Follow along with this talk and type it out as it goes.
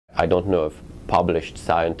I don't know of published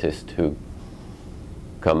scientists who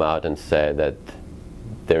come out and say that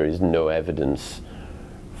there is no evidence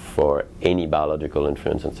for any biological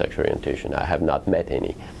influence on sexual orientation. I have not met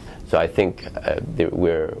any. So I think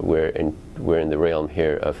we're in the realm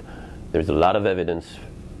here of there's a lot of evidence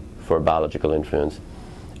for biological influence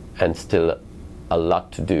and still a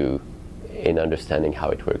lot to do in understanding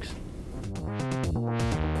how it works.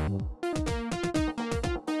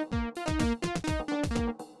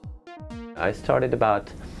 I started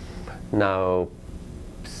about now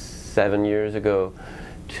 7 years ago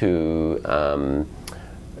to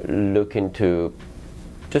look into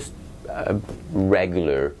just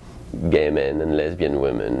regular gay men and lesbian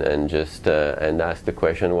women and just and ask the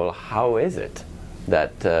question, well, how is it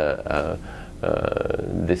that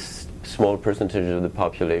this small percentage of the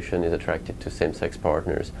population is attracted to same-sex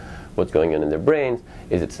partners? What's going on in their brains?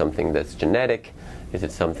 Is it something that's genetic? Is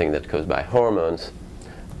it something that goes by hormones?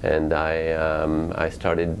 And I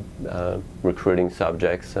started recruiting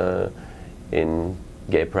subjects in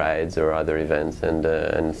gay prides or other events,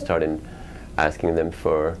 and started asking them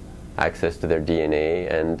for access to their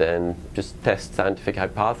DNA, and then just test scientific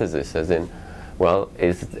hypothesis, as in, well,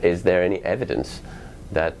 is there any evidence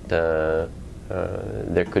that there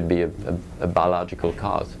could be a biological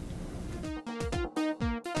cause?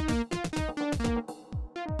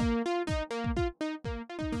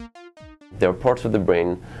 There are parts of the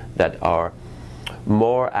brain that are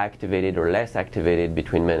more activated or less activated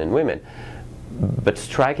between men and women. But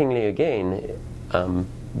strikingly again,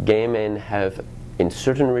 gay men have, in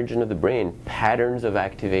certain regions of the brain, patterns of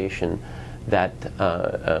activation that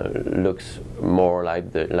looks more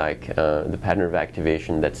like the pattern of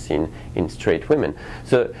activation that's seen in straight women.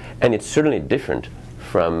 So, and it's certainly different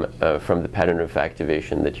from the pattern of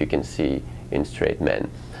activation that you can see in straight men.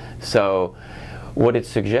 So what it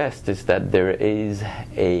suggests is that there is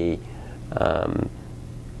a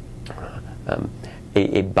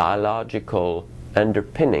biological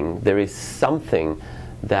underpinning. There is something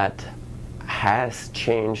that has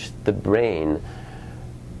changed the brain,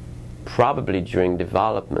 probably during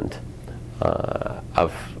development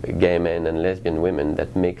of gay men and lesbian women,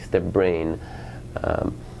 that makes their brain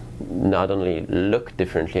not only look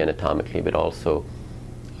differently anatomically, but also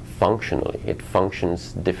functionally. It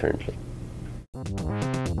functions differently.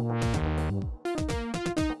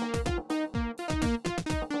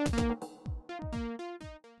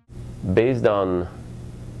 Based on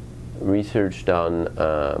research done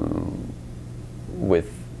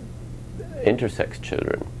with intersex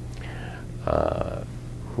children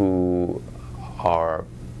who are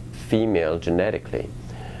female genetically,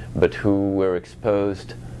 but who were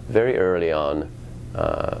exposed very early on,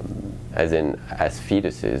 as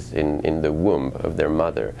fetuses in the womb of their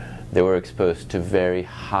mother, they were exposed to very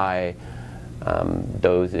high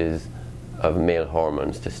doses of male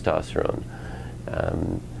hormones, testosterone.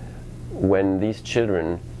 When these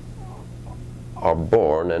children are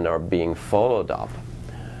born and are being followed up,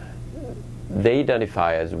 they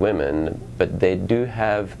identify as women, but they do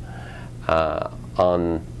have,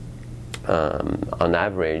 on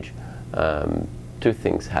average, two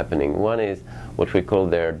things happening. One is what we call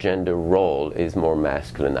their gender role is more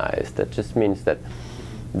masculinized. That just means that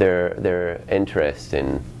their interest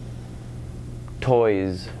in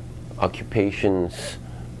toys, occupations,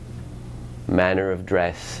 manner of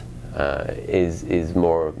dress is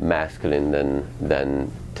more masculine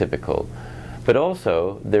than typical. But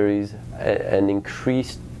also there is an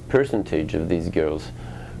increased percentage of these girls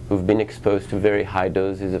who've been exposed to very high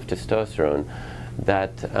doses of testosterone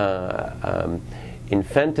that in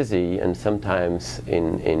fantasy and sometimes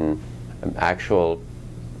in actual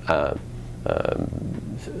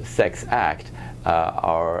sex act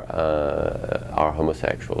are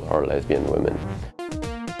homosexual or lesbian women.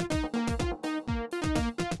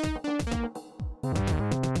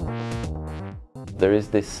 There is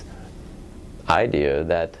this idea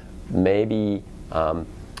that maybe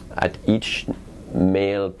at each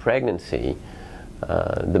male pregnancy,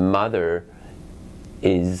 the mother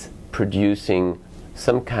is producing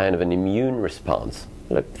some kind of an immune response.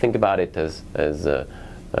 Think about it as the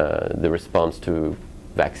response to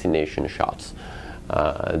vaccination shots.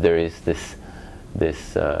 There is this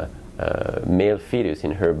male fetus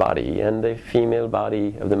in her body, and the female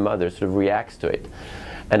body of the mother sort of reacts to it.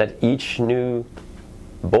 And at each new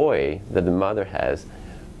boy that the mother has,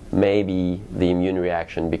 maybe the immune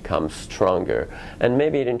reaction becomes stronger, and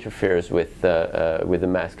maybe it interferes with the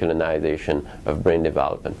masculinization of brain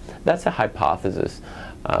development. That's a hypothesis.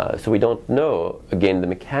 So we don't know, again, the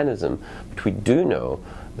mechanism, but we do know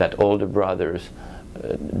that older brothers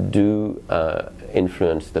do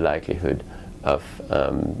influence the likelihood of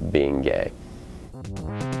being gay.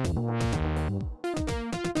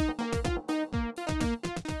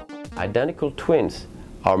 Identical twins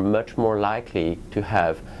are much more likely to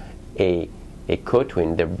have a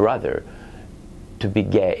co-twin, their brother, to be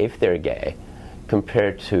gay if they're gay,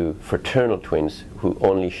 compared to fraternal twins who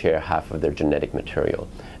only share half of their genetic material.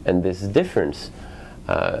 And this difference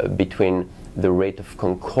between the rate of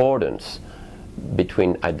concordance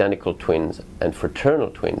between identical twins and fraternal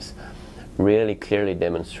twins really clearly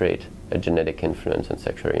demonstrate a genetic influence on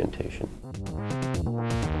sexual orientation.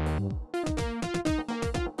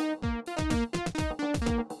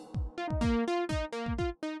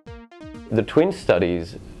 The twin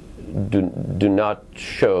studies do not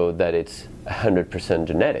show that it's 100%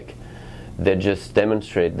 genetic. They just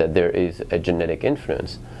demonstrate that there is a genetic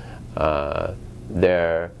influence.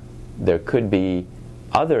 There could be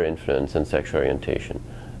other influence on sexual orientation.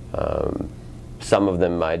 Some of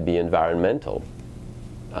them might be environmental.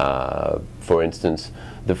 For instance,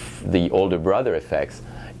 the older brother effects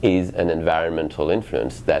is an environmental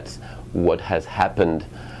influence. That's what has happened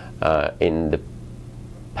in the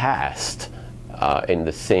past in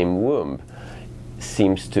the same womb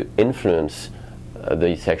seems to influence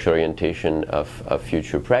the sexual orientation of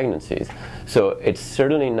future pregnancies. So it's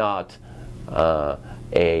certainly not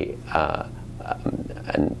an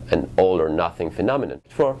all or nothing phenomenon.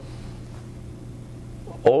 For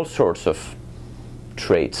all sorts of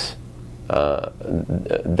traits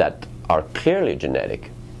that are clearly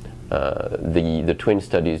genetic, the twin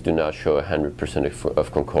studies do not show 100%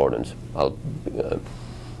 of concordance. I'll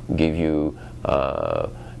give you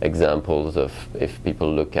examples of if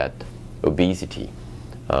people look at obesity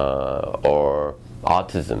or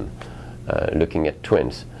autism, looking at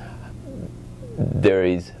twins. There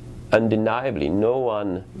is undeniably, no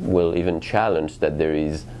one will even challenge that there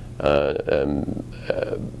is a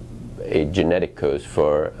genetic cause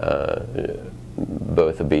for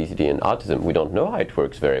both obesity and autism. We don't know how it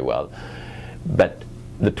works very well, but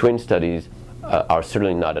the twin studies are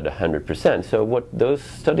certainly not at 100%. So what those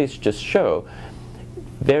studies just show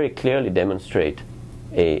very clearly demonstrate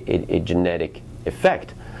a genetic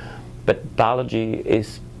effect. But biology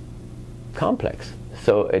is complex,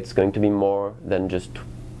 so it's going to be more than just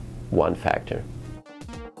one factor.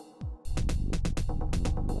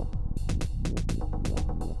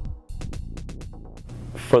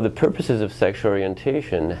 For the purposes of sexual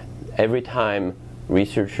orientation, every time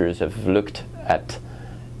researchers have looked at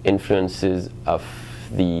influences of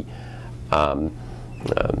the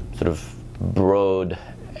sort of broad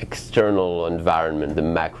external environment, the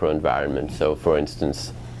macro environment, so for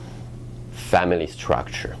instance, family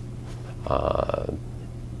structure.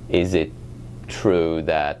 Is it true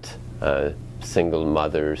that single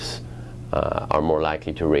mothers are more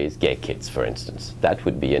likely to raise gay kids, for instance? That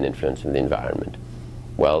would be an influence in the environment.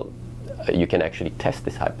 Well, you can actually test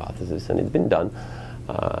this hypothesis, and it's been done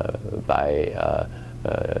by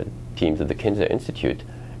teams at the Pasteur Institute,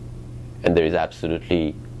 and there is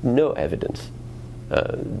absolutely no evidence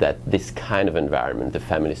that this kind of environment, the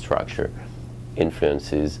family structure,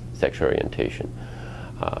 influences sexual orientation.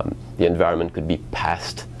 The environment could be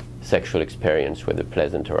past sexual experience, whether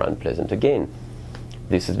pleasant or unpleasant. Again,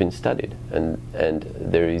 this has been studied, and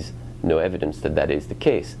there is no evidence that that is the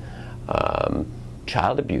case.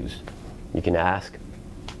 Child abuse. You can ask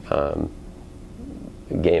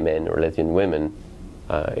gay men or lesbian women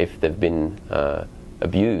if they've been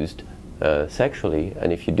abused sexually,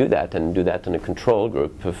 and if you do that, and do that in a control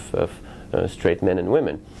group of straight men and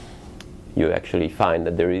women, you actually find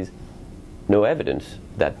that there is no evidence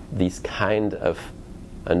that this kind of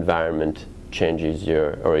environment changes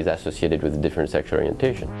your, or is associated with a different sexual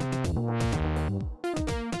orientation.